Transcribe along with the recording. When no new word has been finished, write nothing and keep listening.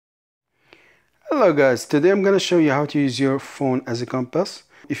Hello guys, today I'm going to show you how to use your phone as a compass.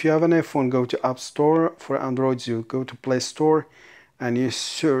 If you have an iPhone, go to App Store. For Android, you go to Play Store and you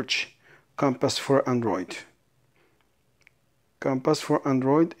search Compass for Android. Compass for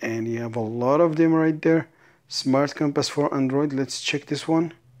Android, and you have a lot of them right there. Smart Compass for Android. Let's check this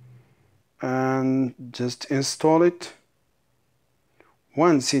one and just install it.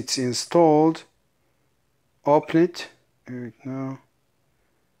 Once it's installed, open it right now,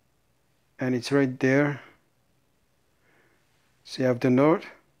 and it's right there. So you have the north,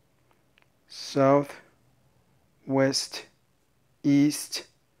 south, west, east,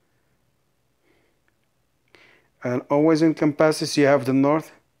 and always in compasses you have the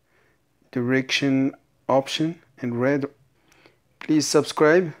north direction option in red. Please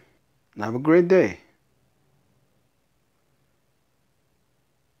subscribe and have a great day.